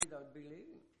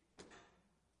believing.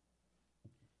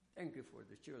 Thank you for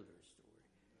the children's story.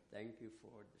 Thank you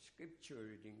for the scripture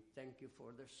reading. Thank you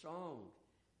for the song.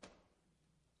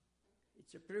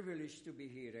 It's a privilege to be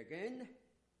here again.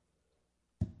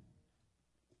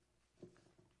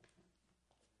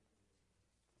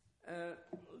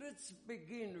 Let's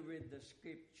begin with the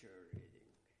scripture reading.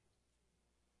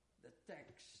 The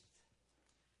text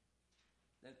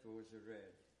that was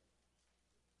read.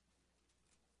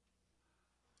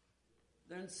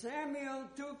 Then Samuel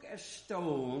took a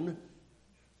stone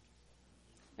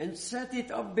and set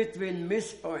it up between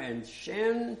Mizpah and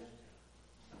Shen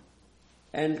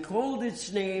and called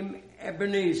its name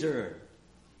Ebenezer,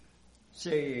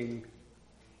 saying,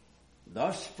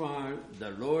 "Thus far the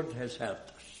Lord has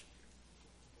helped us."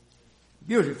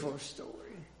 Beautiful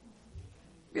story.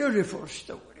 Beautiful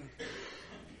story.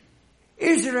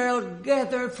 Israel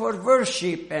gathered for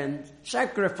worship and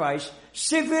sacrifice,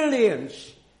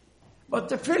 civilians. But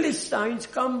the Philistines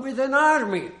come with an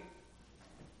army.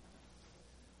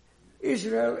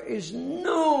 Israel is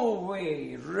no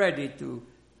way ready to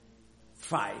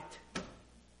fight.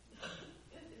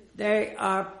 They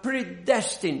are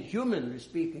predestined, humanly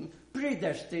speaking,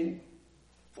 predestined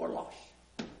for loss.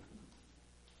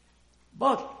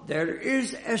 But there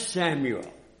is a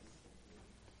Samuel,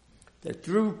 the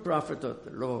true prophet of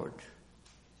the Lord.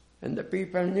 And the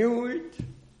people knew it.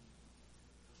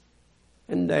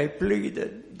 And they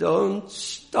pleaded, "Don't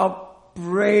stop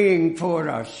praying for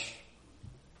us.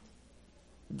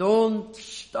 Don't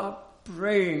stop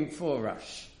praying for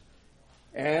us."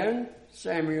 And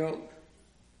Samuel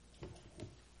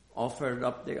offered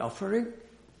up the offering,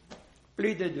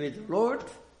 pleaded with the Lord.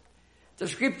 The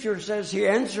scripture says he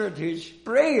answered his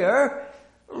prayer.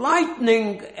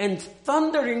 Lightning and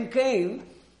thundering came.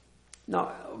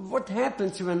 Now, what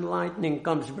happens when lightning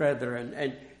comes, brethren,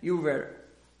 and you were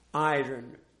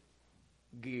iron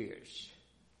gears?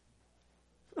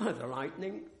 Well, the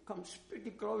lightning comes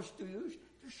pretty close to you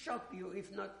to shock you,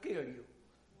 if not kill you.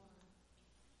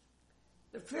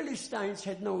 The Philistines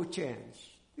had no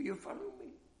chance. Do you follow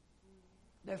me?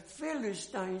 The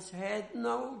Philistines had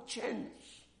no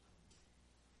chance.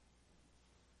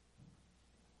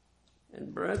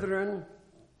 And brethren,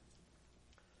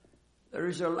 there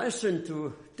is a lesson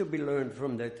to be learned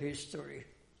from that history.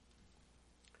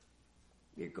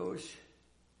 Because,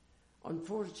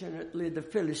 unfortunately, the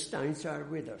Philistines are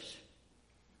with us.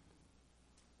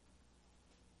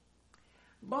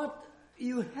 But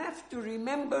you have to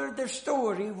remember the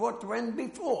story, what went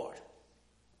before.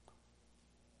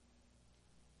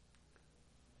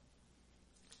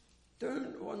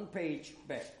 Turn one page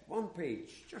back,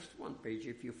 just one page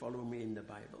if you follow me in the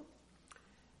Bible.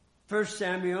 1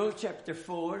 Samuel chapter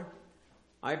 4,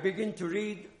 I begin to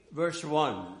read verse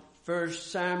 1. 1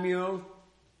 Samuel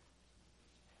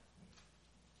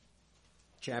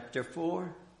chapter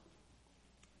 4,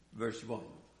 verse 1.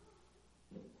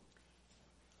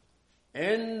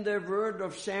 And the word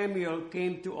of Samuel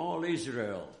came to all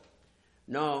Israel.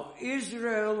 Now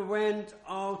Israel went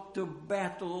out to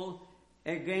battle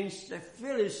against the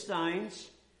Philistines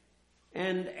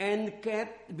and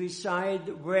encamped beside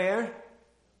where?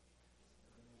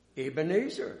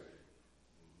 Ebenezer.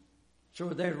 So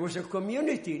there was a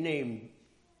community named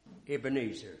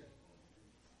Ebenezer.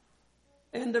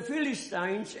 And the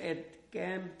Philistines had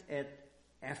camped at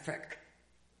Aphek.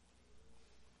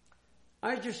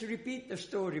 I just repeat the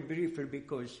story briefly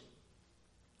because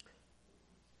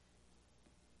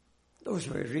those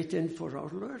were written for our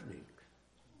learning.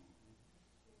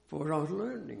 For our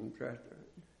learning, brethren.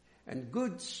 And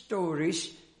good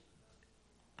stories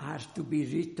are to be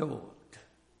retold.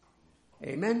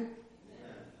 Amen?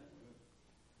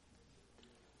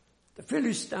 The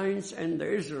Philistines and the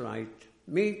Israelites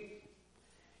meet.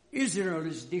 Israel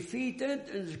is defeated,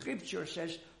 and the scripture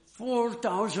says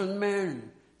 4,000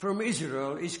 men from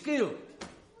Israel is killed.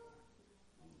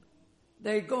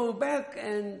 They go back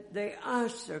and they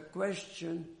ask the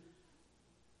question,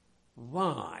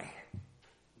 why?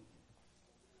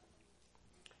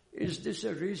 Is this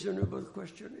a reasonable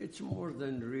question? It's more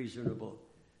than reasonable.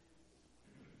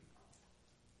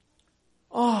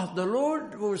 The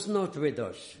Lord was not with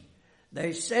us.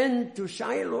 They sent to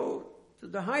Shiloh, to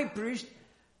the high priest,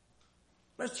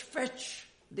 let's fetch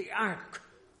the ark.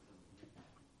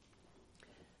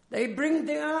 They bring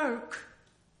the ark.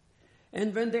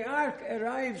 And when the ark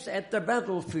arrives at the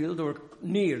battlefield or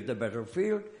near the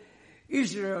battlefield,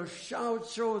 Israel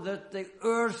shouts so that the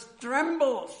earth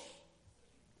trembles.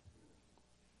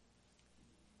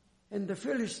 And the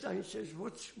Philistine says,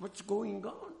 what's going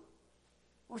on?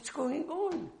 What's going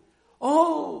on?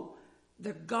 Oh,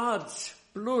 the gods,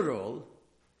 plural,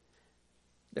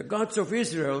 the gods of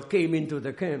Israel came into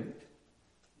the camp.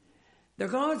 The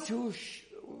gods who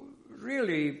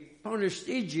really punished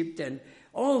Egypt and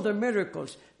all the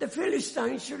miracles, the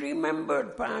Philistines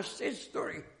remembered past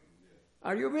history.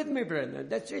 Are you with me, brethren?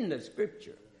 That's in the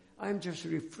scripture. I'm just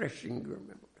refreshing your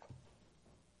memory.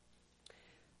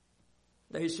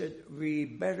 They said, we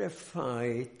better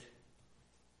fight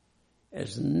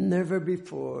as never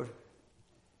before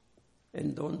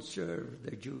and don't serve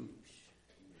the Jews.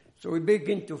 So we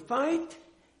begin to fight.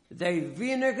 They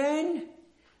win again.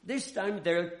 This time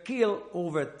they'll kill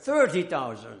over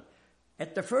 30,000.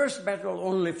 At the first battle,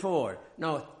 only 4.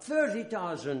 Now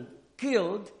 30,000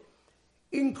 killed,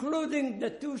 including the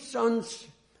 2 sons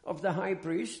of the high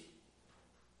priest.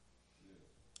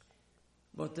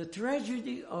 But the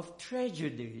tragedy of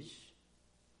tragedies,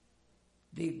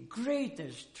 the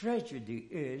greatest tragedy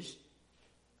is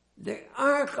the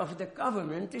Ark of the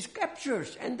Covenant is captured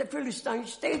and the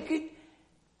Philistines take it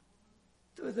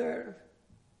to their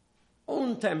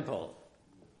own temple.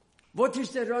 What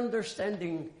is their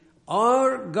understanding?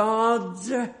 Our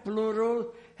gods,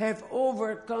 plural, have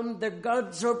overcome the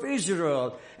gods of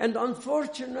Israel. And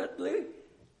unfortunately,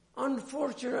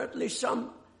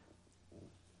 some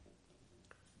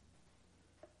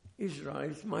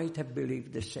Israelites might have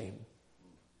believed the same.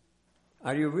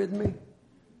 Are you with me?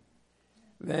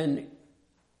 When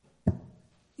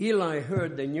Eli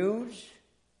heard the news,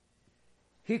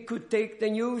 he could take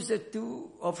the news that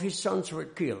 2 of his sons were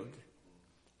killed.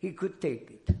 He could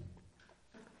take it.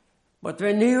 But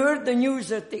when he heard the news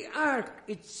that the ark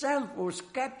itself was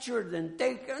captured and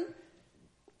taken,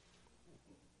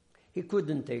 he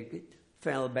couldn't take it,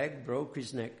 fell back, broke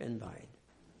his neck, and died.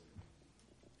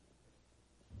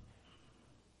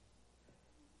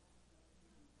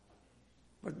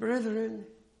 But brethren,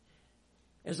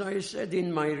 as I said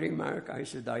in my remark, I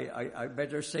said I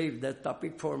better save that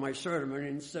topic for my sermon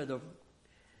instead of...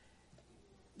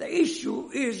 The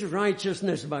issue is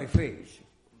righteousness by faith.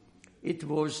 It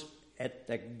was at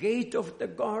the gate of the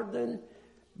garden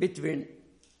between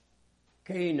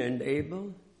Cain and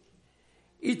Abel.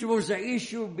 It was an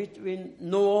issue between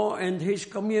Noah and his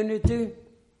community.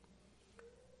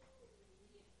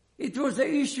 It was an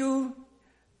issue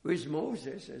with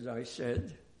Moses, as I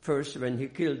said, first when he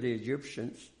killed the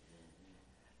Egyptians.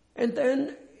 And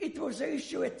then it was an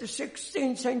issue at the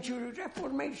 16th century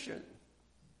Reformation.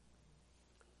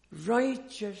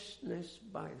 Righteousness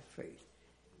by faith.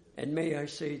 And may I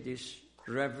say this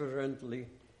reverently,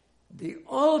 the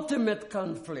ultimate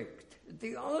conflict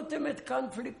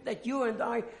that you and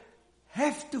I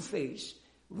have to face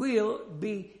will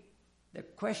be the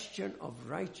question of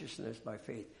righteousness by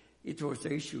faith. It was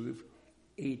the issue of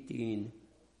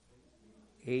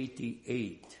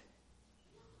 1888.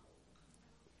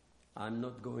 I'm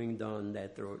not going down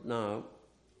that road now,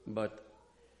 but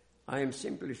I am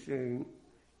simply saying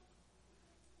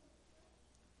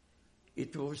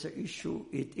it was the issue,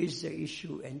 it is the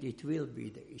issue, and it will be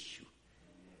the issue.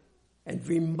 And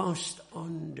we must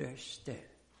understand.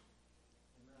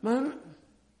 Man,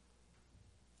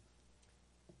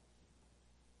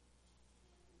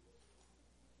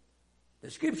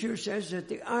 the scripture says that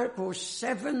the ark was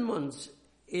 7 months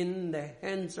in the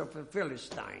hands of the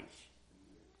Philistines.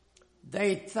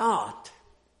 They thought,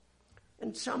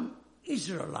 and some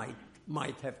Israelite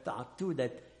might have thought too,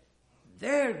 that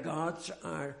their gods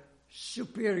are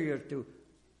superior to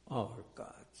our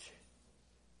gods.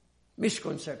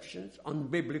 Misconceptions,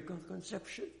 unbiblical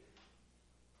conception.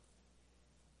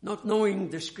 Not knowing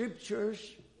the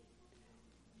scriptures,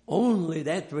 only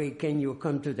that way can you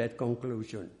come to that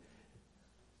conclusion.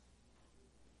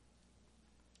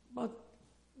 But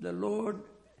the Lord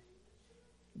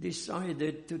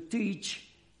decided to teach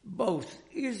both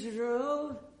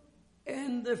Israel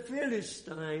and the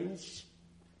Philistines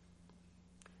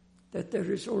that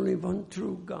there is only one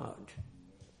true God.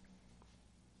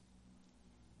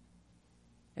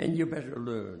 And you better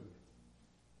learn.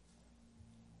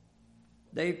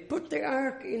 They put the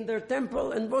ark in their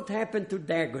temple, and what happened to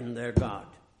Dagon, their god?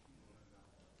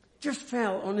 Just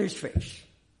fell on his face.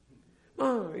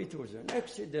 Oh, it was an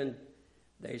accident.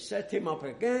 They set him up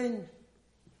again.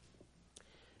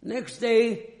 Next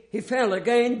day, he fell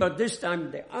again, but this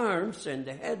time the arms and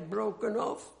the head broken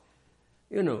off.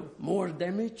 More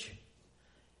damage.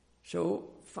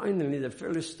 So finally the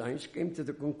Philistines came to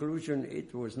the conclusion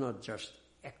it was not just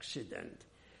accident.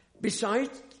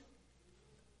 Besides,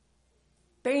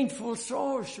 painful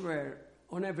sores were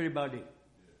on everybody.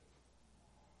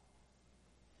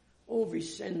 Oh, we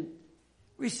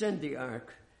sent the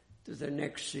ark to the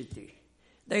next city.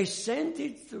 They sent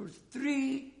it to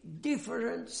 3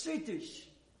 different cities.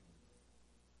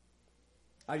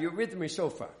 Are you with me so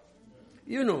far?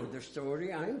 You know the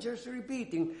story. I'm just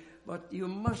repeating. But you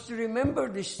must remember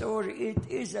this story. It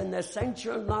is an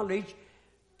essential knowledge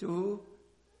to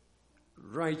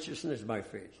righteousness by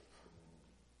faith.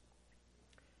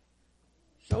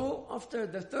 So after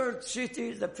the third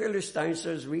city, the Philistines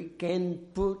says, we can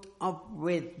put up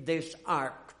with this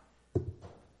ark.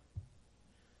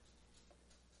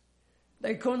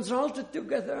 They consulted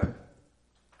together.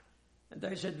 And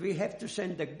they said, we have to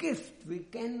send a gift. We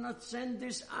cannot send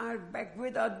this ark back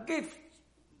without gift.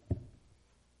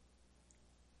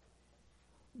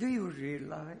 Do you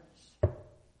realize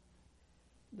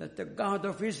that the God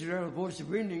of Israel was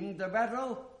winning the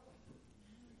battle?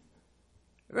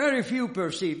 Very few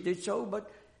perceived it so, but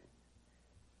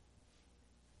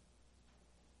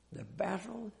the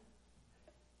battle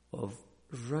of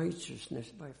righteousness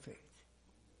by faith.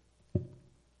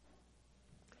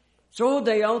 So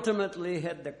they ultimately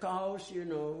had the cows,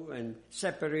 and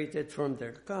separated from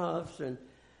their calves, and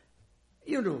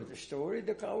you know the story.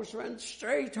 The cows went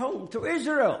straight home to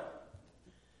Israel.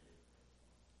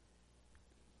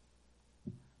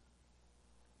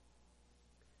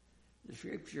 The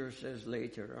scripture says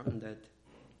later on that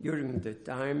during the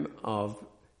time of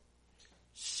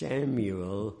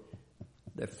Samuel,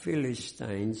 the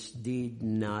Philistines did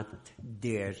not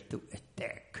dare to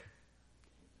attack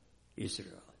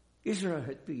Israel. Israel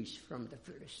had peace from the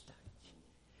Philistines.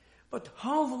 But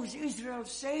how was Israel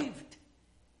saved?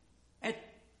 At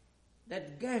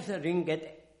that gathering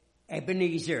at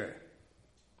Ebenezer.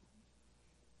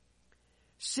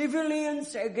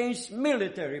 Civilians against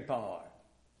military power.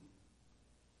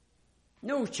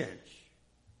 No chance.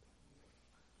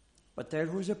 But there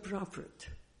was a prophet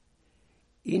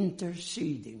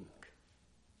interceding,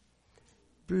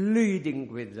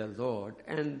 pleading with the Lord,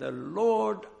 and the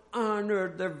Lord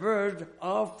honored the word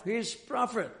of his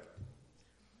prophet.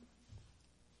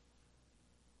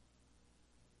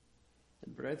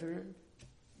 And brethren,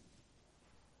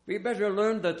 we better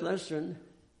learn that lesson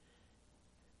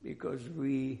because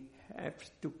we have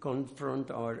to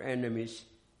confront our enemies.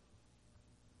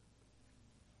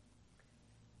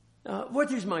 Now,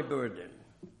 what is my burden?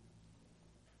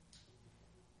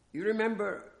 You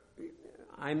remember,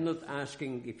 I'm not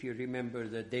asking if you remember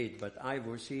the date, but I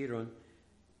was here on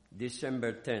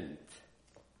December 10th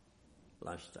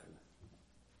last time.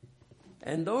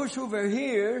 And those who were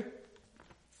here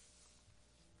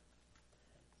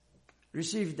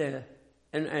received an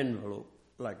envelope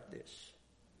like this.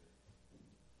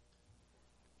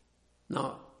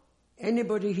 Now,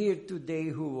 anybody here today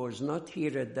who was not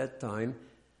here at that time,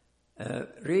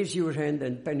 raise your hand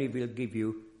and Penny will give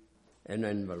you an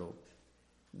envelope.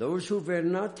 Those who were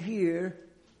not here,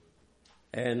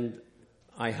 and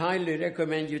I highly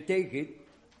recommend you take it,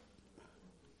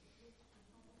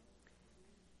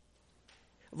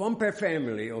 one per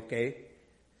family, okay?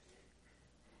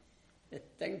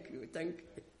 Thank you.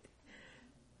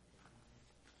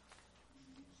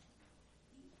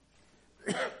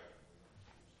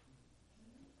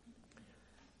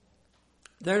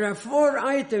 There are 4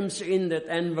 items in that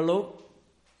envelope.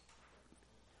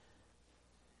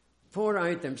 4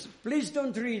 items. Please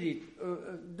don't read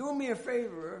it. Do me a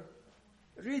favor.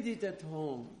 Read it at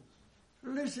home.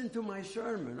 Listen to my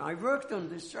sermon. I worked on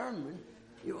this sermon.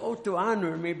 You ought to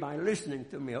honor me by listening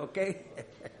to me, okay?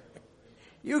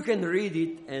 You can read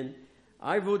it, and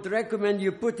I would recommend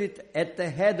you put it at the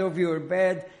head of your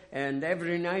bed, and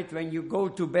every night when you go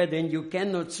to bed and you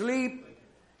cannot sleep,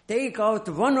 take out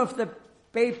one of the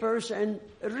papers and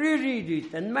reread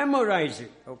it and memorize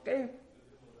it, okay?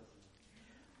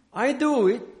 I do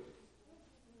it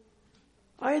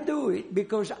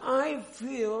because I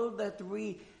feel that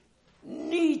we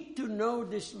need to know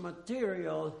this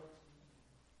material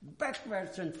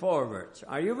backwards and forwards.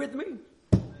 Are you with me?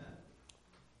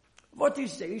 What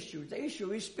is the issue? The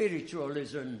issue is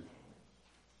spiritualism.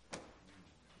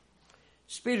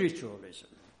 Spiritualism.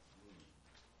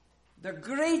 The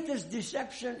greatest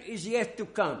deception is yet to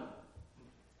come.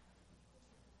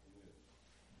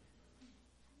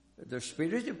 The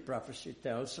spirit of prophecy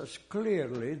tells us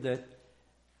clearly that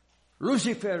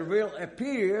Lucifer will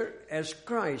appear as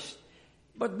Christ.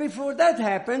 But before that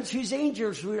happens, his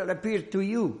angels will appear to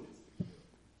you,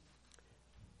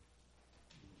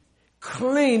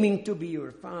 claiming to be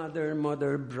your father,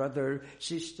 mother, brother,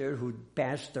 sister who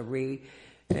passed away,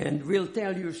 and will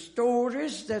tell you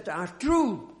stories that are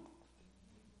true.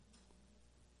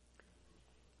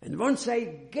 And once I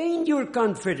gain your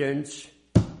confidence,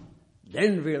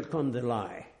 then will come the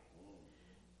lie.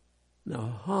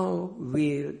 Now, how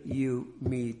will you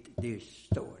meet this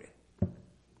story?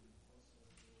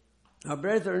 Now,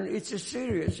 brethren, it's a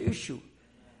serious issue.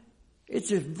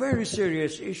 It's a very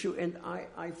serious issue, and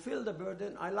I feel the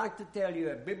burden. I like to tell you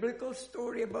a biblical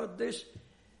story about this,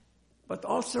 but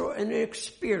also an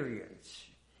experience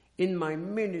in my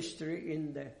ministry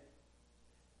in the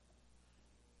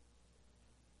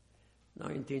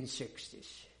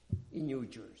 1960s in New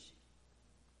Jersey.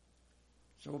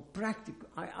 So practical.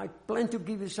 I plan to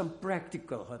give you some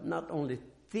practical, not only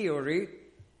theory,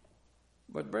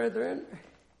 but brethren,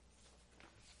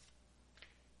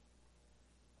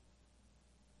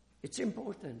 it's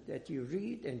important that you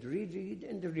read and reread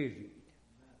and reread.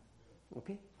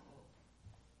 Okay?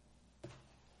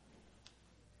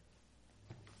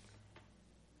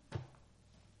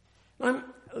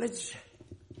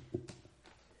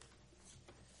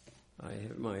 I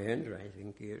have my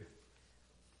handwriting here.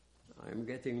 I'm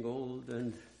getting old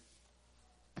and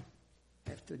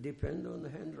have to depend on the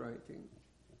handwriting.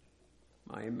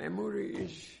 My memory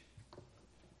is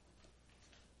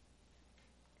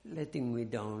letting me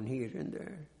down here and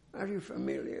there. Are you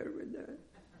familiar with that?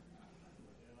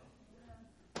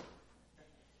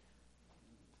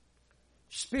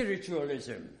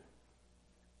 Spiritualism.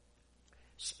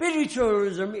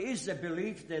 Spiritualism is the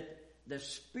belief that the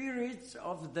spirits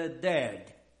of the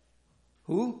dead,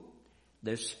 who?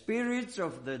 The spirits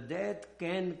of the dead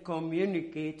can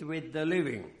communicate with the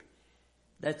living.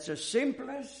 That's the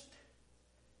simplest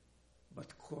but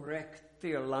correct,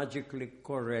 theologically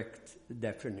correct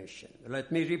definition.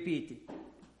 Let me repeat it.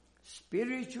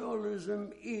 Spiritualism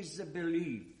is the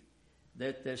belief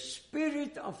that the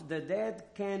spirit of the dead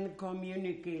can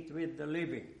communicate with the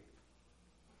living.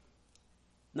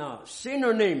 Now,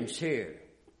 synonyms here.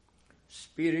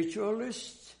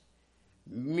 Spiritualists,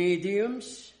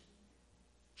 mediums,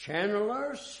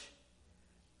 channelers,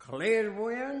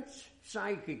 clairvoyants,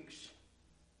 psychics.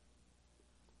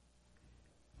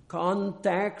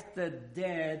 Contact the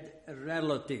dead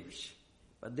relatives.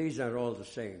 But these are all the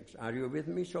same. Are you with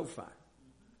me so far?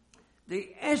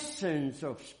 The essence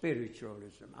of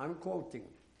spiritualism, I'm quoting,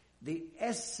 the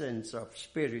essence of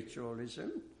spiritualism,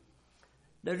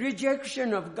 the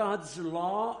rejection of God's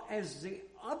law as the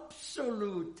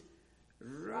absolute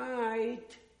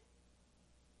right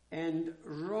and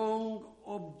wrong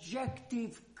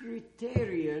objective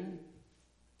criterion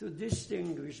to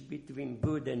distinguish between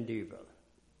good and evil.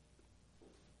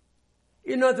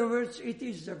 In other words, it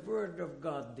is the Word of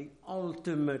God, the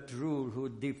ultimate rule, who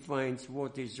defines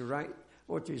what is right,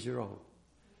 what is wrong.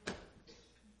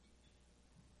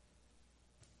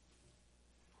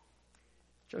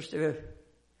 Just a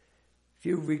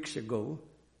few weeks ago,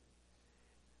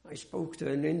 I spoke to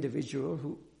an individual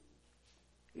who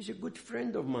is a good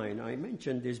friend of mine. I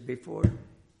mentioned this before.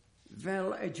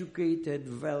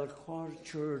 Well-educated,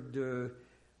 well-cultured,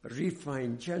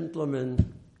 refined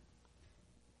gentleman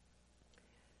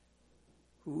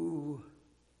who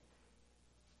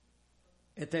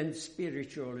attends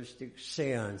spiritualistic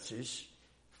seances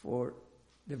for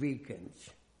the weekends.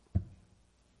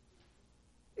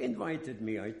 Invited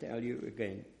me, I tell you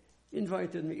again.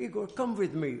 Invited me, Igor, come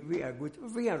with me. We are good.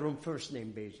 We are on first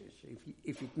name basis,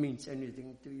 if it means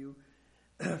anything to you.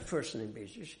 First name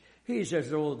basis. He's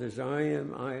as old as I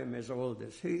am as old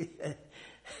as he.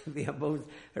 We are both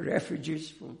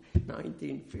refugees from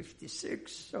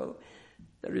 1956, so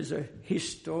there is a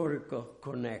historical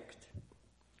connect.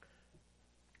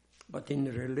 But in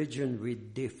religion we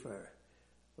differ,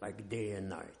 like day and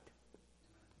night.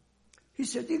 He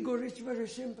said, Igor, it's very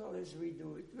simple as we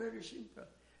do it, very simple.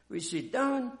 We sit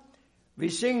down, we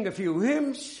sing a few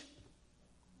hymns,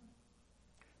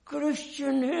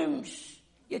 Christian hymns,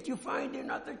 yet you find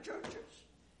in other churches.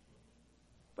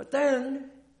 But then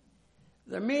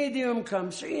the medium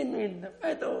comes in the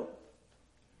middle,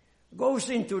 goes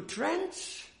into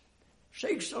trance,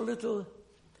 shakes a little.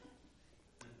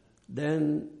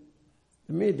 Then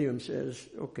the medium says,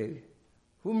 okay,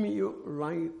 whom you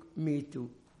like me to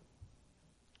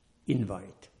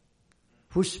invite?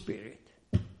 Whose spirit?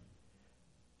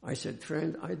 I said,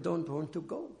 friend, I don't want to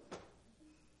go.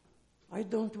 I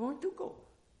don't want to go.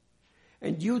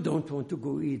 And you don't want to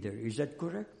go either. Is that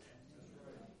correct?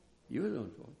 You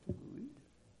don't want to go either.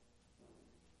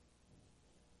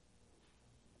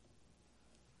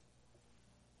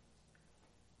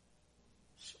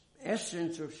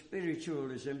 Essence of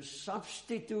spiritualism,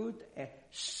 substitute a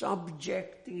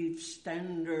subjective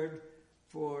standard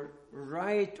for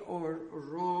right or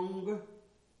wrong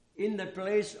in the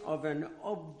place of an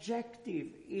objective,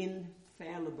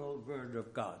 infallible Word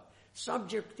of God.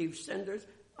 Subjective standards,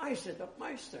 I set up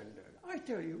my standard. I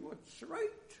tell you what's right,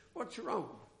 what's wrong.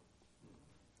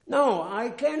 No, I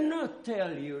cannot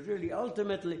tell you, really,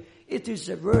 ultimately, it is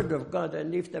the Word of God,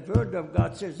 and if the Word of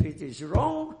God says it is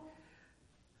wrong,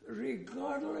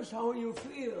 regardless how you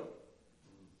feel.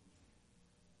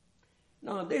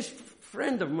 Now, this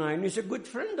friend of mine is a good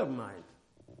friend of mine.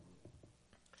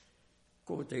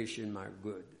 Quotation mark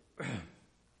good.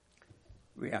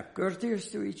 We are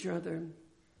courteous to each other.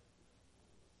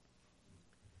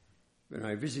 When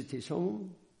I visit his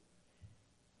home,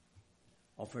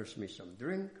 offers me some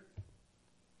drink.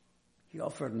 He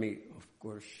offered me, of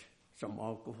course, some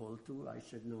alcohol too. I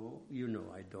said, no, you know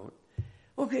I don't.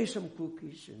 Okay, some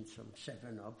cookies and some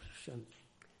 7-Ups.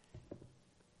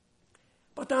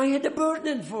 But I had a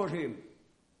burden for him.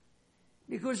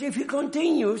 Because if he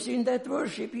continues in that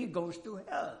worship, he goes to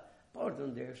hell.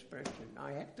 Pardon the expression.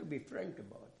 I have to be frank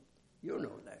about it. You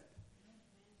know that.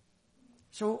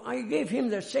 So I gave him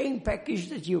the same package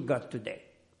that you got today.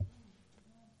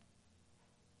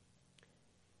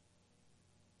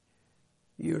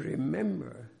 You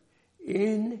remember,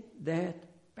 in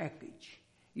that package,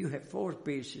 you have 4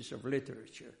 pieces of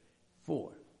literature.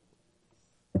 4.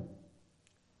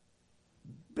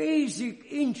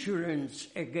 Basic insurance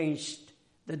against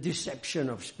the deception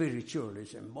of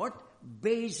spiritualism. What?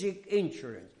 Basic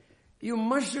insurance. You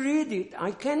must read it.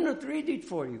 I cannot read it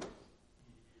for you.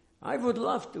 I would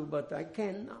love to, but I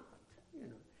cannot.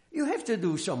 You have to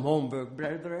do some homework,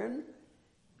 brethren.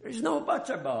 There's no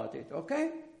buts about it,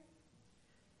 okay?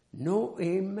 No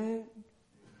amen.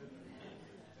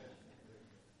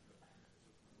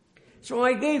 So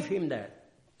I gave him that.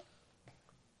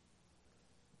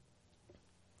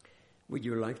 Would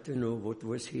you like to know what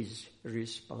was his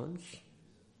response?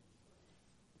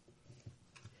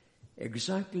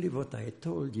 Exactly what I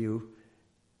told you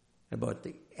about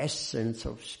the essence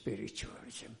of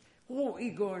spiritualism. Oh,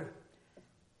 Igor,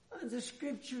 the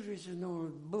scripture is an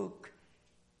old book.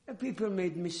 People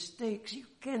made mistakes. You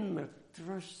cannot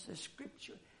trust the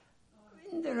scripture.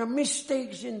 There are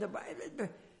mistakes in the Bible.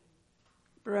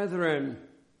 Brethren,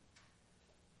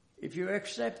 if you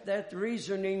accept that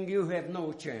reasoning, you have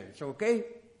no chance, okay?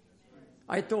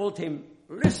 I told him,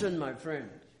 listen, my friend.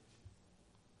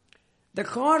 The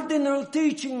cardinal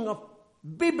teaching of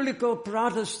biblical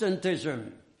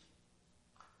Protestantism,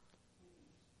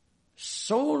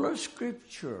 sola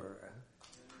scriptura,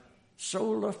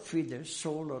 sola fide,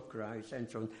 sola Christ, and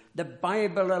so on. The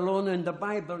Bible alone, and the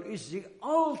Bible is the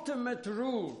ultimate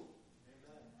rule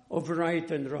of right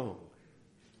and wrong.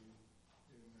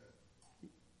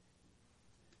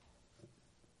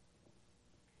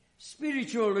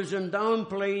 Spiritualism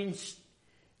downplays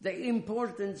the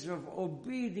importance of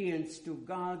obedience to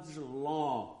God's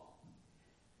law,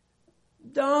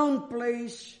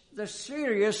 downplays the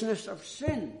seriousness of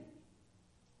sin.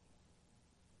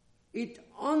 It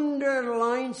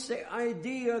underlines the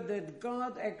idea that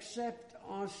God accepts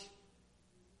us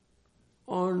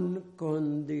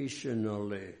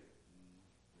unconditionally.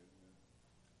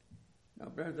 Now,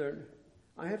 brethren,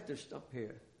 I have to stop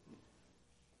here.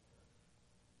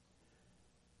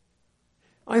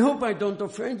 I hope I don't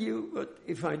offend you, but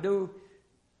if I do,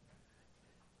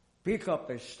 pick up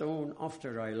a stone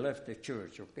after I left the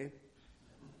church, okay?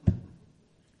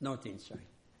 Not inside.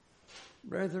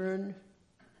 Brethren,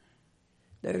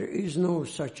 there is no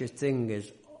such a thing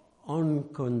as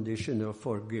unconditional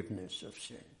forgiveness of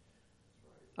sin.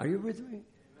 Are you with me?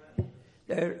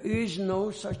 There is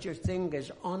no such a thing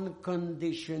as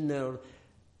unconditional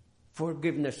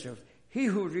forgiveness of sin. He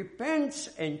who repents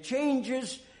and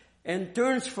changes and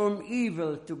turns from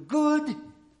evil to good,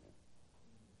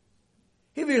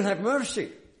 he will have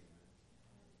mercy.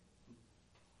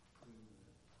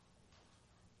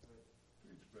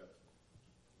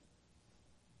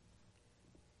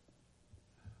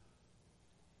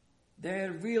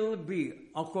 There will be,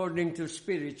 according to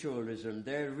spiritualism,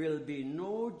 there will be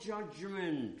no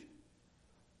judgment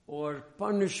or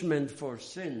punishment for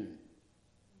sin.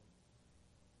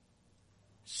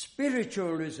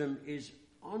 Spiritualism is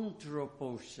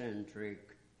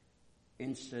anthropocentric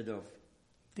instead of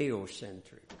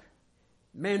theocentric.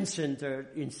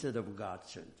 Man-centered instead of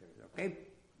God-centered, okay?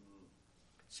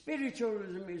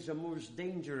 Spiritualism is the most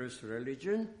dangerous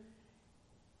religion.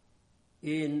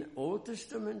 In Old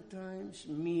Testament times,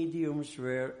 mediums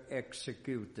were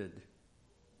executed.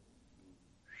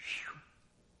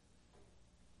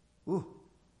 Ooh,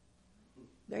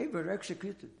 they were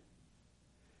executed.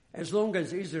 As long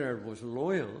as Israel was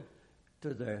loyal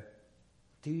to the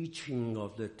teaching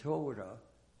of the Torah,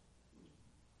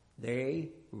 they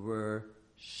were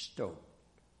stoned.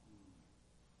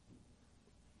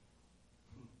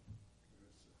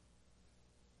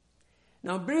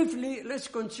 Now briefly, let's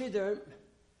consider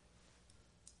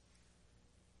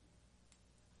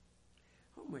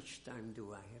how much time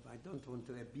do I have? I don't want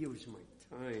to abuse my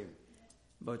time,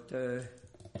 but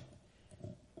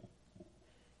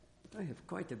I have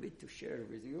quite a bit to share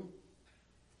with you,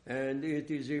 and it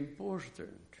is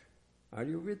important. Are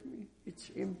you with me? It's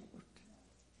important.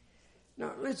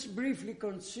 Now, let's briefly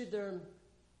consider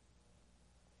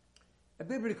a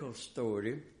biblical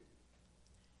story.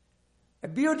 A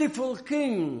beautiful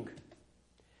king.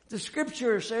 The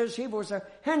scripture says he was a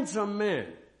handsome man.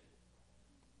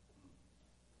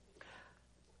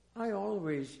 I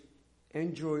always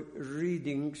enjoy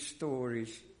reading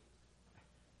stories.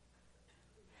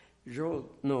 Joel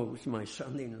knows, my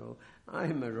son-in-law, I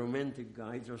am a romantic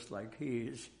guy just like he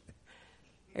is,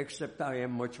 except I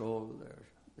am much older.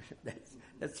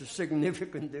 That's a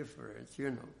significant difference,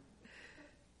 you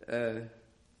know.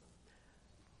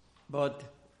 But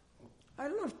I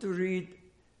love to read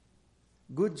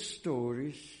good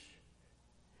stories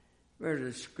where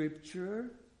the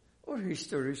scripture or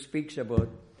history speaks about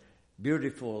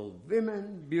beautiful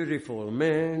women, beautiful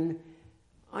men.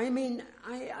 I mean,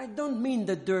 I don't mean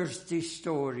the thirsty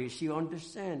stories, you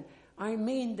understand? I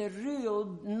mean the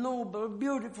real, noble,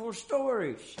 beautiful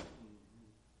stories.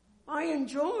 I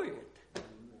enjoy it.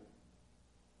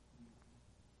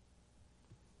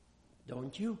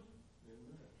 Don't you?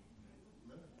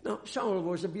 No, Saul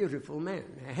was a beautiful man,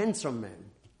 a handsome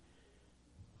man.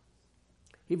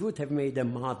 He would have made a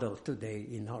model today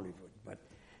in Hollywood, but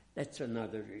that's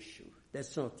another issue.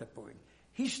 That's not the point.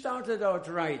 He started out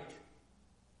right.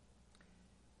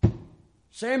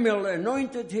 Samuel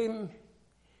anointed him.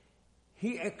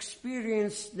 He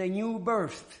experienced the new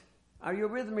birth. Are you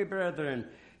with me, brethren?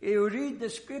 You read the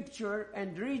scripture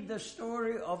and read the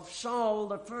story of Saul,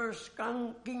 the first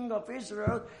king of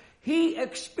Israel. He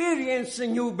experienced a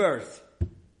new birth.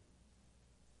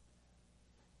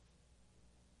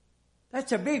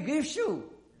 That's a big issue.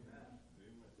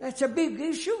 That's a big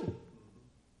issue.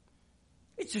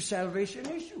 It's a salvation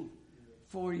issue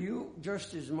for you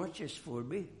just as much as for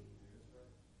me.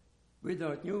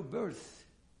 Without new birth,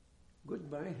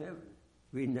 goodbye heaven.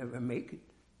 We never make it.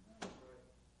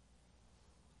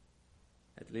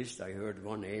 At least I heard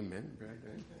one amen,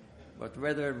 brethren. But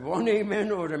whether one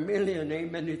amen or a million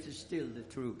amen, it is still the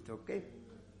truth, okay?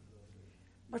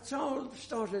 But Saul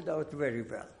started out very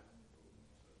well.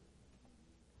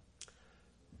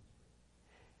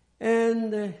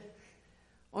 And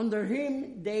under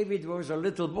him, David was a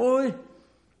little boy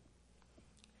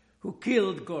who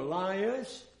killed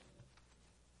Goliath.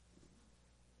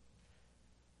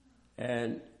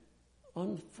 And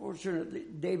unfortunately,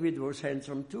 David was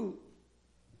handsome too.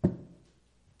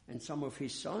 And some of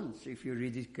his sons, if you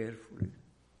read it carefully.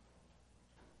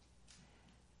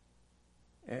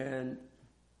 And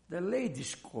the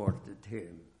ladies courted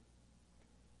him.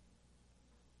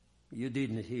 You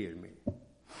didn't hear me.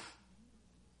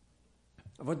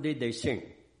 What did they sing?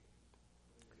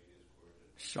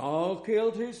 Saul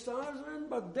killed his 1,000,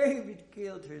 but David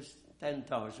killed his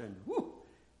 10,000. Whew,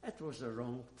 that was the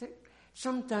wrong thing.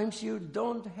 Sometimes you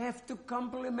don't have to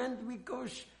compliment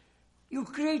because you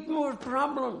create more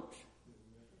problems.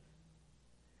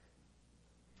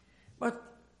 But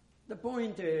the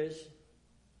point is,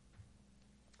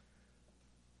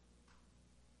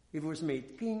 he was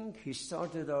made king. He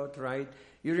started out right.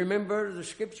 You remember the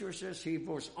scripture says he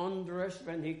was undressed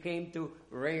when he came to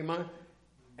Ramah.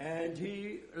 And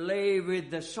he lay with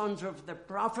the sons of the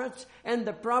prophets. And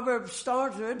the proverb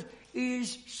started,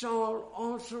 is Saul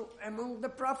also among the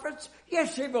prophets?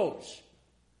 Yes, he was.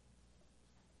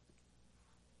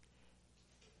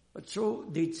 But so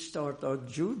did start out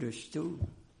Judas too.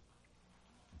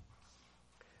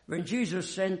 When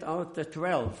Jesus sent out the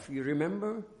 12, you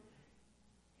remember?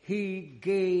 He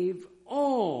gave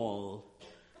all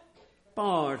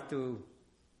power to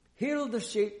heal the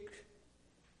sick,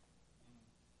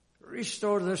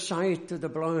 restore the sight to the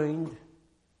blind,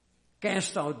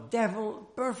 cast out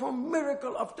devil, perform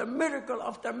miracle after miracle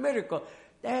after miracle.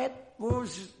 That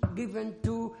was given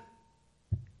to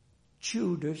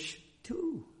Judas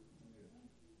too.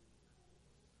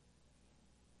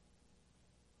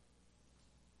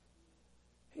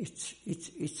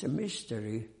 It's a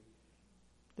mystery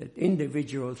that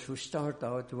individuals who start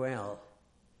out well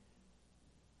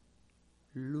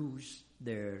lose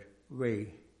their way.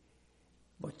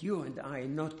 But you and I are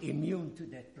not immune to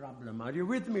that problem. Are you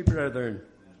with me, brethren?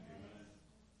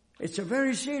 It's a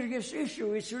very serious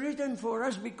issue. It's written for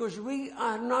us because we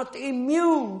are not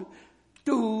immune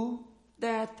to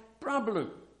that problem.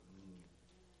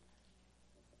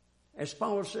 As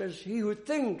Paul says, he who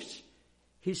thinks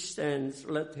he stands,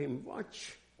 let him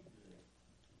watch,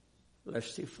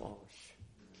 lest he falls.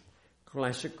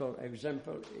 Classical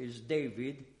example is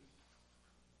David,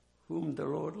 whom the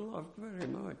Lord loved very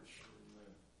much.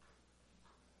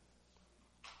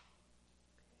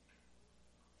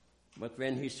 But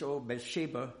when he saw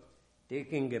Bathsheba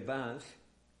taking a bath,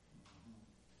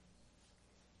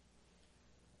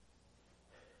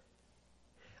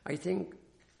 I think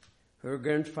her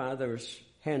grandfather's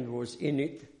hand was in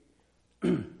it.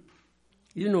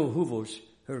 You know who was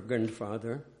her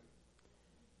grandfather?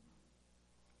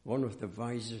 One of the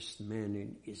wisest men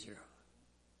in Israel.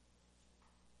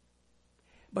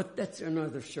 But that's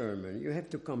another sermon. You have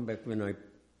to come back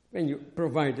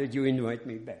provided you invite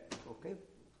me back, okay?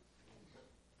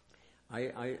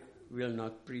 I will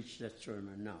not preach that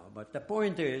sermon now, but the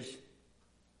point is,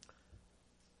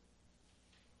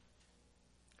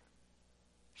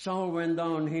 Saul went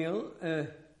downhill.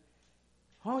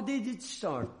 How did it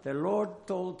start? The Lord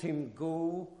told him,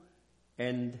 go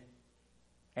and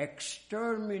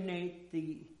exterminate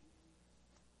the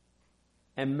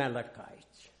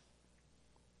Amalekites.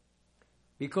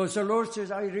 Because the Lord says,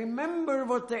 I remember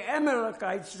what the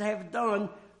Amalekites have done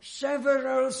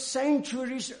several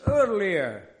centuries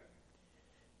earlier.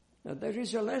 Now there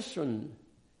is a lesson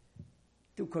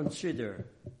to consider.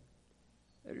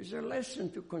 There is a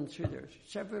lesson to consider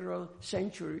several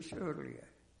centuries earlier.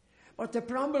 But the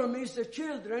problem is the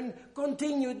children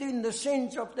continued in the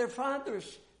sins of their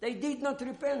fathers. They did not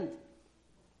repent.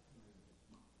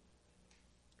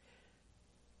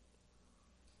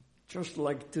 Just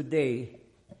like today,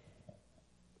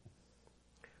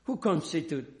 who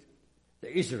constitute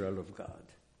the Israel of God?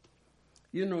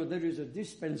 You know, there is a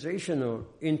dispensational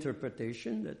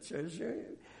interpretation that says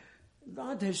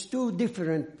God has two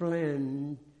different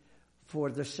plans for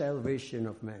the salvation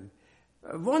of man.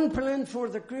 One plan for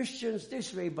the Christians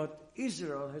this way, but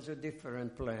Israel has a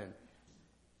different plan.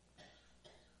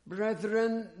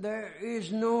 Brethren, there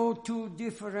is no two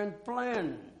different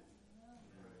plans.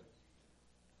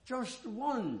 Just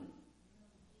one.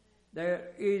 There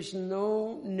is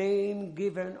no name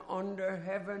given under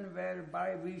heaven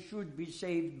whereby we should be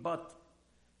saved but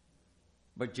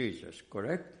Jesus,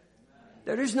 correct?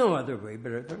 There is no other way,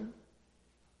 brethren.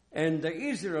 And the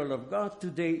Israel of God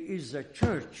today is a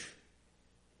church.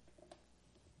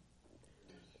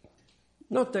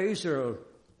 Not the Israel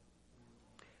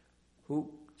who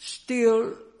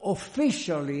still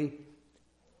officially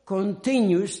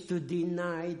continues to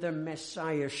deny the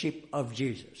messiahship of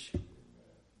Jesus.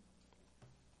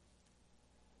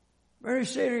 Very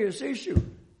serious issue.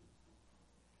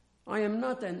 I am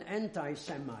not an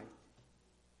anti-Semite.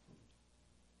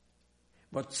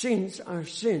 But sins are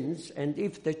sins, and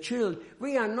if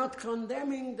we are not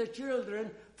condemning the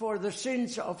children for the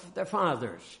sins of the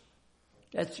fathers.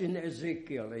 That's in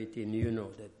Ezekiel 18, you know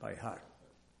that by heart.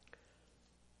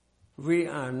 We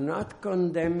are not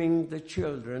condemning the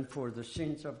children for the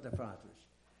sins of the fathers.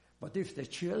 But if the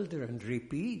children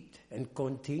repeat and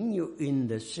continue in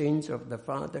the sins of the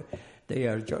father, they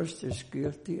are just as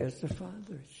guilty as the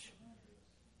fathers.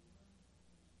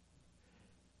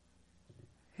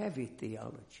 Heavy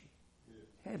theology.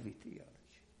 Heavy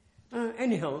theology.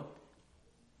 Anyhow,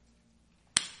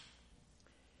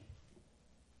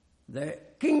 the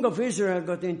king of Israel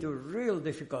got into a real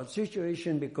difficult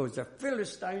situation because the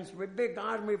Philistines with big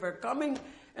army were coming,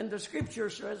 and the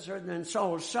scripture says that when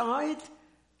Saul saw it,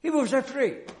 he was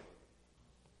afraid.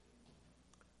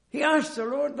 He asked the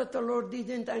Lord, but the Lord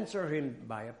didn't answer him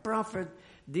by a prophet,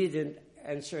 didn't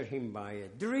answer him by a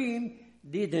dream,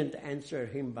 didn't answer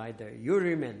him by the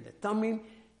Urim and the Thummim.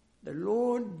 The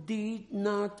Lord did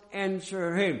not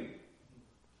answer him.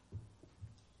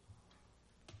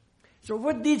 So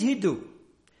what did he do?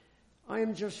 I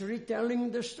am just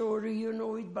retelling the story, you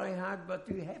know it by heart, but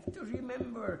you have to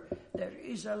remember there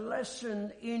is a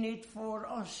lesson in it for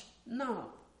us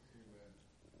now.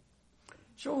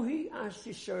 So he asked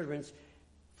his servants,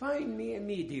 find me a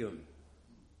medium.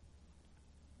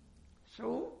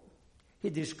 So he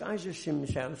disguises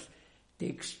himself,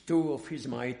 takes two of his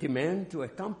mighty men to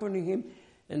accompany him,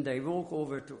 and they walk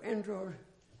over to Endor,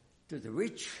 to the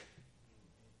witch.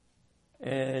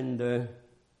 And it's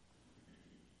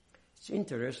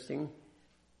interesting,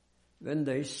 when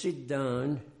they sit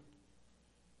down,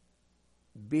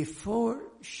 before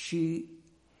she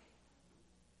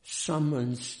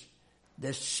summons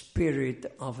the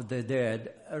spirit of the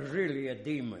dead, really a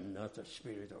demon, not a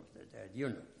spirit of the dead, you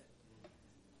know that.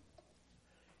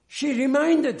 She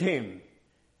reminded him.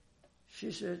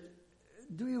 She said,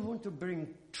 do you want to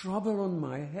bring trouble on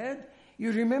my head?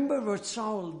 You remember what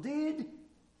Saul did?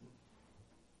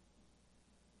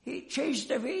 He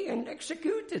chased away and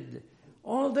executed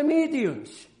all the mediums.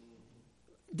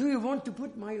 Do you want to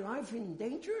put my life in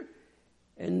danger?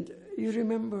 And you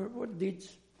remember, what did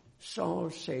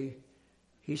Saul say?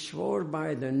 He swore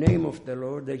by the name of the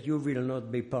Lord that you will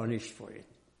not be punished for it.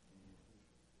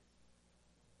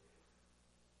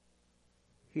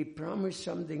 he promised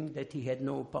something that he had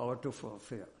no power to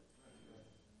fulfill.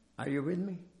 Are you with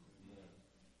me?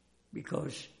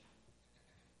 Because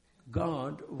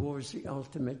God was the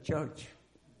ultimate judge.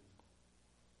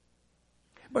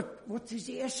 But what is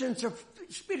the essence of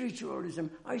spiritualism?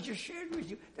 I just shared with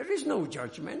you. There is no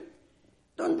judgment.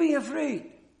 Don't be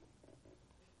afraid.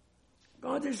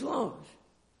 God is love.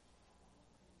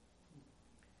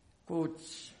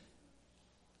 Quotes,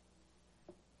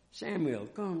 Samuel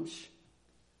comes.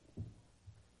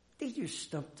 Did you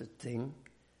stop to think?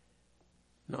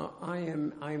 Now I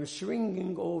am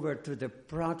swinging over to the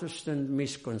Protestant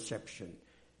misconception.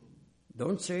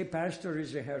 Don't say pastor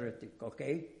is a heretic,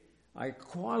 okay? I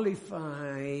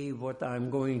qualify what I'm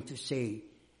going to say.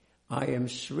 I am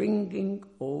swinging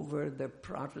over the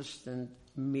Protestant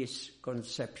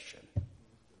misconception.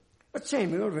 But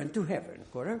Samuel went to heaven,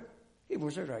 correct? He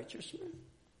was a righteous man.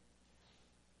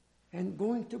 And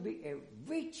going to be a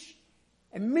witch,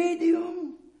 a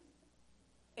medium,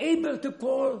 able to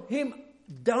call him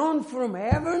down from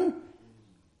heaven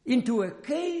into a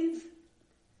cave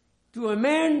to a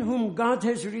man whom God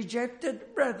has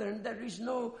rejected. Brethren, there is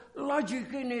no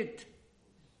logic in it.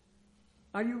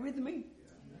 Are you with me?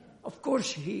 Of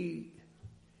course, he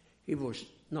was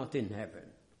not in heaven.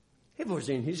 He was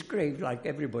in his grave like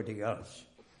everybody else.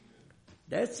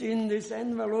 That's in this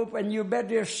envelope, and you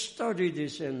better study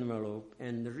this envelope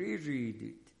and reread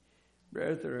it.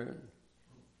 Brethren,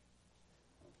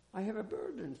 I have a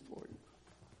burden for you.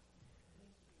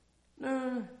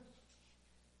 Now,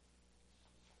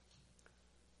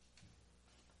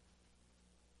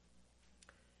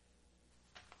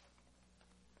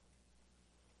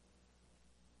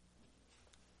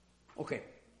 okay.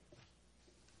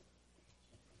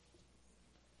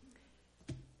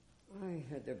 I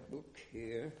had a book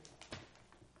here.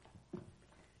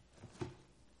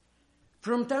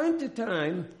 From time to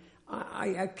time,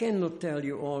 I cannot tell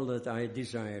you all that I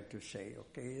desire to say,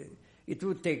 okay? It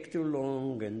would take too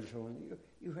long and so on.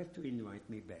 You have to invite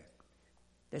me back.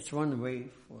 That's one way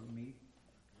for me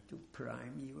to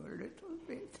prime you a little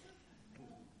bit.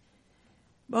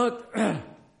 But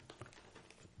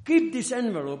keep this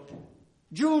envelope.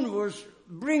 June was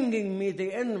bringing me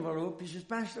the envelope. He says,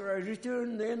 Pastor, I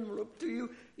returned the envelope to you.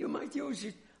 You might use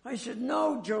it. I said,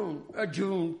 no,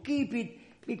 June, keep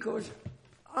it because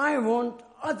I want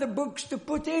other books to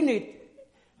put in it.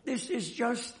 This is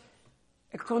just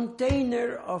a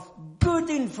container of good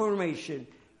information,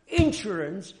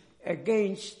 insurance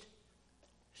against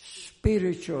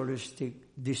spiritualistic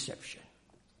deception.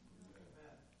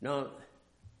 Now,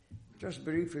 just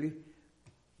briefly,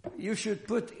 you should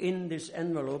put in this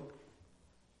envelope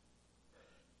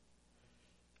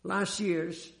last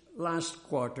year's last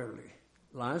quarterly.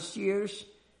 Last year's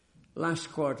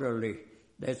last quarterly.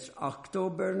 That's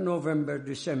October, November,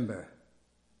 December.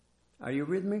 Are you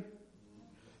with me?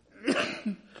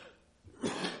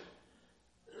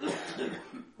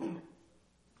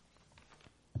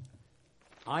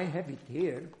 I have it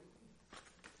here,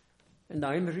 and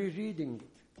I'm rereading it.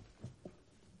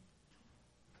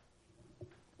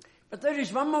 But there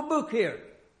is one more book here.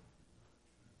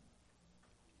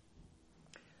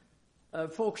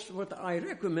 Folks, what I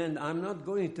recommend, I'm not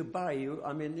going to buy you.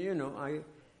 I mean,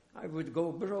 I would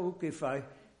go broke if I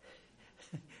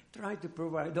try to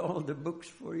provide all the books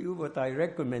for you, what I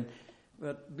recommend.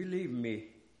 But believe me,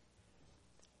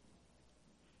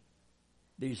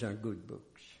 these are good books.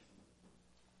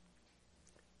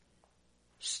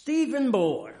 Stephen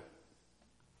Bohr,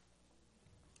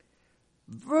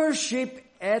 Worship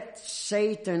at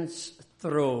Satan's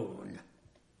Throne.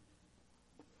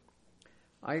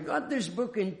 I got this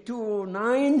book in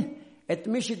 2009 at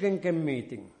Michigan Camp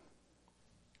Meeting.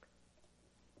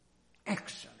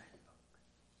 Excellent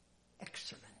book.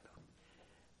 Excellent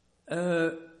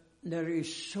book. There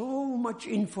is so much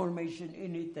information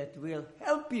in it that will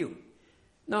help you.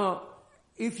 Now,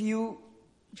 if you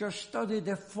just study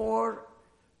the 4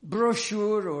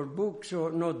 brochure or books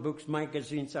or notebooks,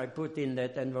 magazines I put in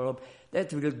that envelope,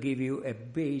 that will give you a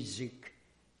basic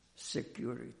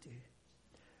security.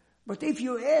 But if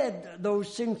you add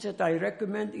those things that I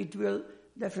recommend, it will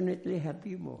definitely help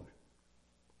you more.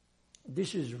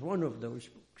 This is one of those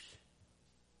books.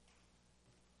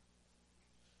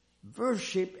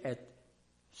 Worship at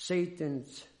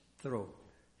Satan's Throne.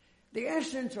 The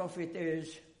essence of it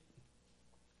is,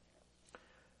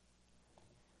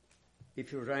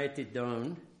 if you write it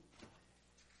down,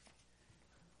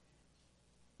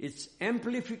 it's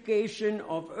amplification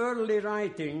of early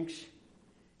writings,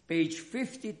 page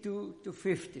 52 to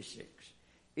 56.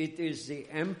 It is the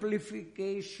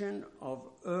amplification of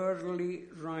early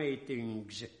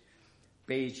writings,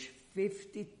 page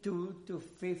 52 to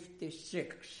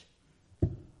 56.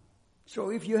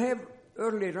 So if you have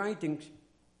early writings,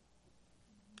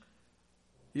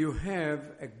 you have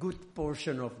a good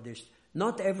portion of this.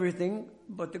 Not everything,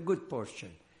 but a good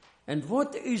portion. And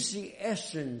what is the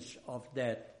essence of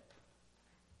that?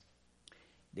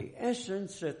 The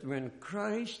essence that when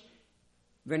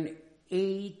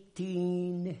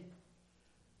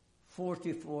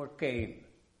 1844 came,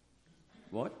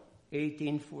 what?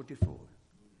 1844.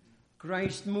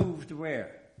 Christ moved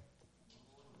where?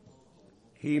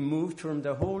 He moved from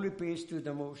the holy place to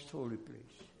the most holy place.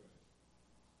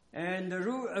 And the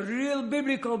real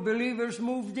biblical believers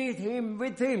moved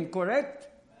with him, correct?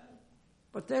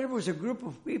 But there was a group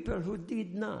of people who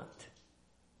did not.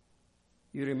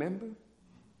 You remember?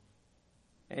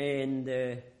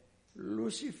 And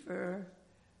Lucifer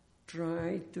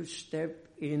tried to step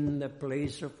in the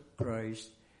place of Christ,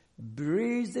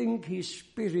 breathing his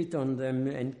spirit on them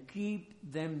and keep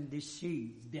them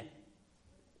deceived.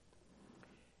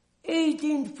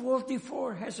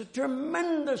 1844 has a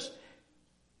tremendous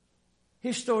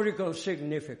historical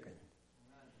significance.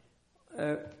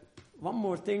 One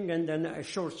more thing and then a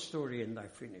short story and I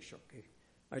finish, okay?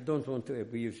 I don't want to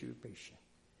abuse your patience.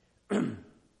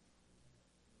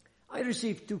 I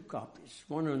received 2 copies,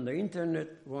 one on the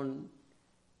internet, one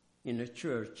in a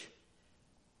church.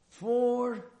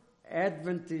 4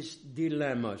 Adventist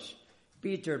Dilemmas,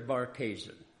 Peter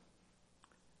Barkhazen.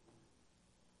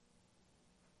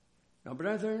 Now,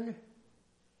 brethren,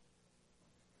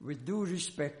 with due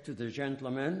respect to the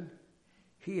gentleman,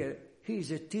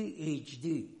 he's a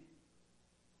THD.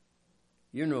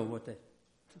 You know what a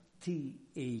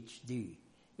THD.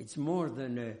 It's more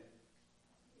than a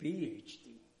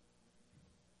PhD.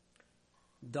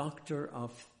 Doctor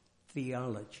of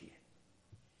Theology.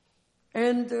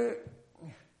 And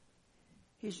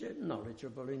he's a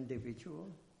knowledgeable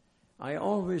individual. I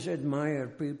always admire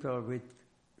people with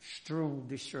strong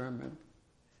discernment.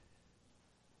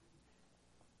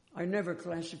 I never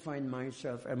classified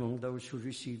myself among those who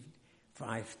received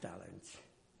 5 talents.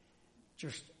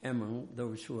 Just among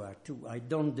those who are 2. I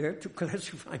don't dare to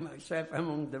classify myself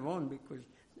among the 1 because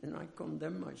then I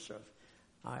condemn myself.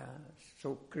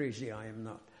 So crazy I am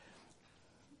not.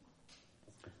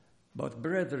 But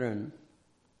brethren,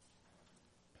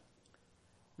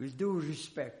 with due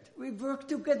respect, we worked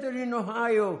together in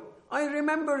Ohio. I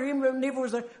remember him when he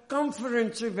was a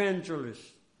conference evangelist.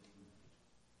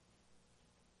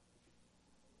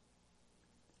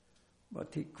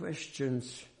 But he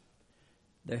questions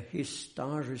the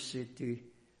historicity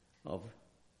of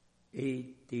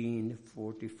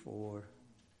 1844,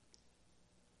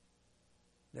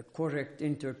 the correct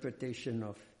interpretation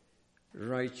of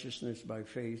righteousness by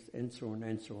faith, and so on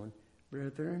and so on.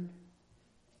 Brethren,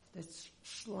 that's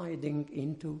sliding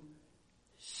into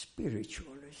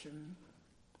spiritualism.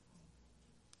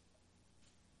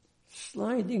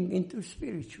 Sliding into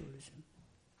spiritualism.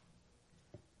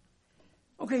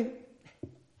 Okay,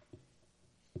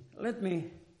 let me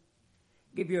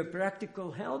give you a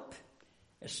practical help,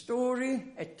 a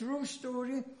story, a true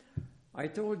story. I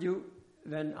told you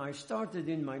when I started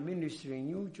in my ministry in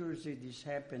New Jersey, this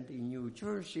happened in New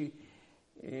Jersey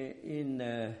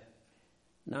in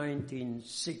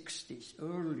 1960s,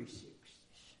 early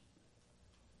 60s.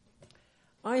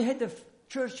 I had a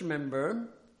church member,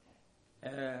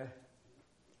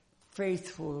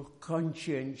 faithful,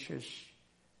 conscientious,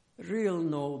 real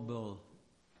noble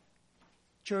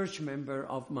church member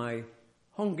of my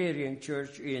Hungarian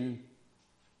church in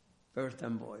Perth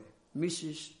Amboy,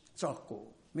 Mrs. Tsako.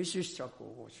 Mrs. Tsako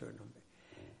was her name.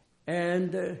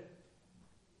 And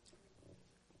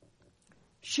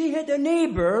she had a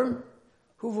neighbor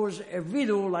who was a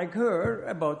widow like her,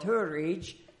 about her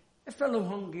age, a fellow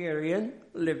Hungarian,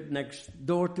 lived next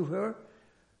door to her,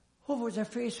 who was a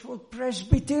faithful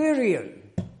Presbyterian,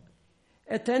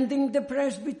 attending the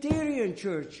Presbyterian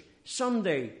church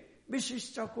Sunday.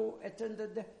 Mrs. Tsako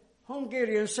attended the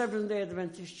Hungarian Seventh-day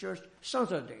Adventist church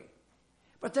Saturday.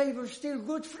 But they were still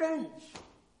good friends.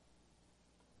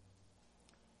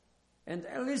 And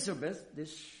Elizabeth,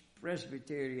 this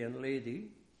Presbyterian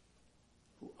lady,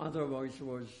 who otherwise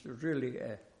was really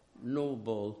a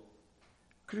noble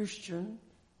Christian,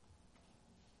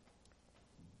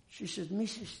 she said,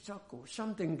 Mrs. Tsako,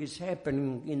 something is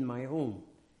happening in my home.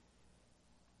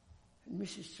 And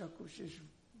Mrs. Tsako says,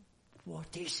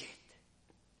 what is it?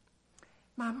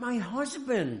 My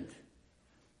husband,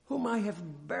 whom I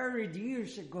have buried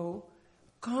years ago,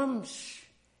 comes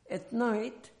at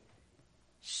night,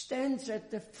 stands at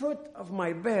the foot of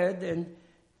my bed and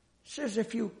says a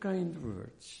few kind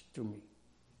words to me.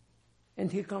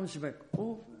 And he comes back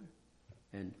over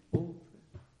and over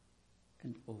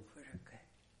and over again.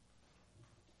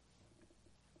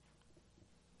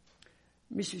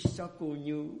 Mrs. Sacco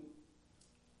knew,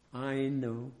 I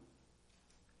know,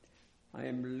 I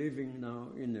am living now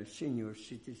in a senior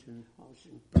citizen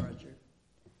housing project.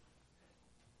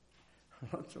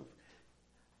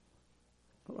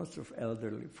 Lots of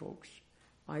elderly folks.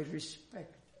 I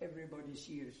respect everybody's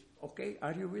years. Okay,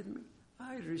 are you with me?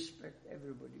 I respect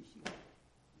everybody's years.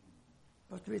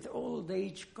 But with old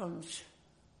age comes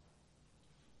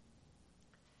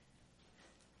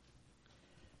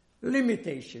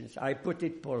limitations. I put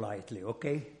it politely,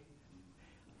 okay?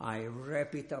 I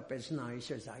wrap it up as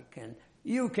nice as I can.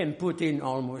 You can put in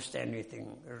almost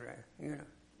anything, you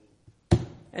know.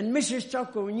 And Mrs.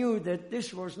 Sacco knew that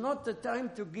this was not the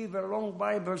time to give a long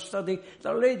Bible study.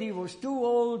 The lady was too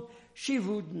old. She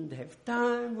wouldn't have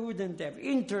time, wouldn't have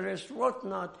interest,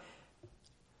 whatnot.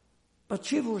 But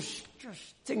she was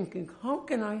just thinking, how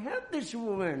can I help this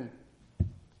woman?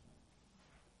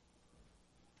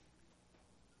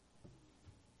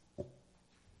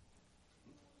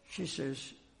 She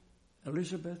says,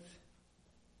 Elizabeth,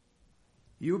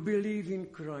 you believe in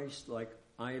Christ like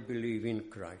I believe in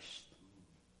Christ.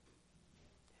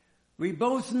 We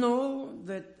both know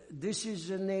that this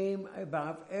is a name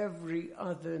above every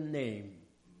other name.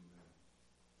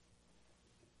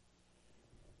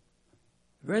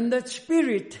 When that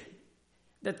spirit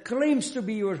that claims to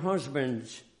be your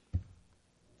husband's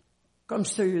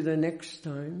comes to you the next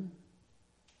time,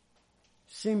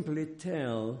 simply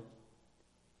tell,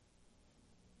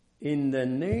 in the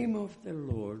name of the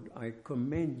Lord, I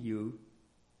commend you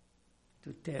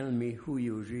to tell me who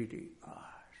you really are.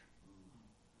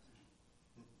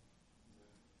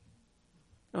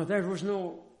 Now, there was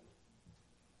no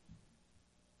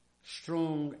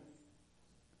strong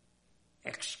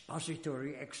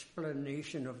expository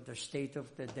explanation of the state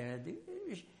of the dead.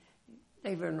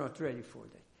 They were not ready for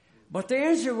that. But the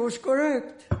answer was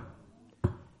correct.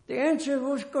 The answer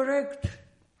was correct.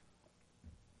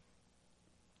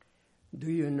 Do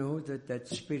you know that that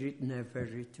spirit never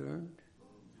returned?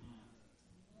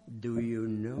 Do you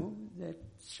know that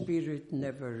spirit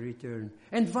never returned?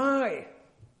 And why?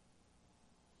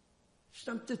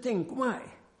 Stop to think, why?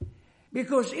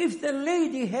 Because if the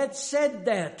lady had said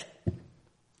that,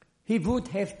 he would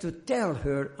have to tell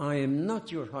her, I am not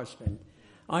your husband.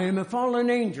 I am a fallen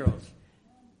angel.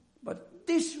 But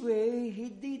this way, he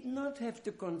did not have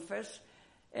to confess,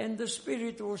 and the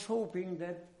Spirit was hoping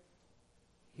that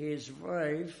his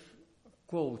wife,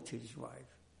 quote his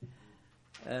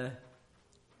wife,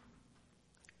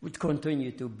 would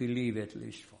continue to believe at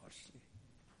least falsely.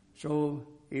 So,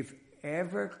 if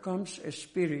ever comes a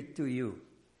spirit to you,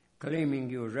 claiming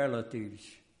your relatives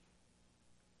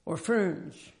or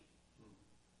friends,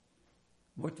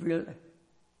 what will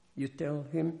you tell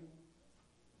him?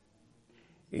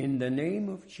 In the name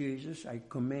of Jesus, I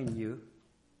commend you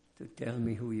to tell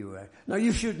me who you are. Now,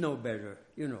 you should know better.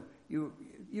 You know,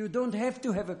 you don't have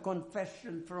to have a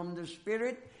confession from the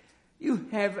Spirit. You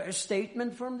have a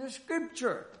statement from the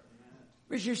Scripture,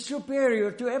 which is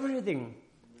superior to everything.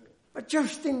 But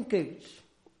just in case.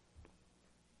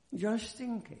 Just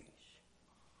in case.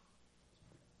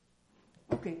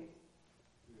 Okay.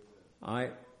 I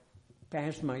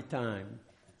passed my time.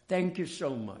 Thank you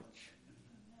so much.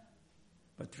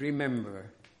 But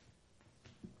remember,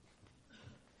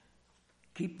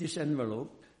 keep this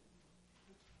envelope,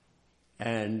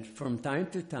 and from time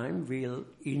to time we'll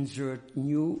insert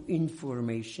new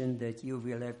information that you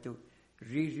will have to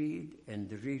reread and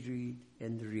reread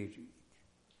and reread.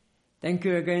 Thank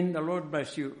you again. The Lord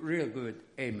bless you real good.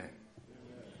 Amen.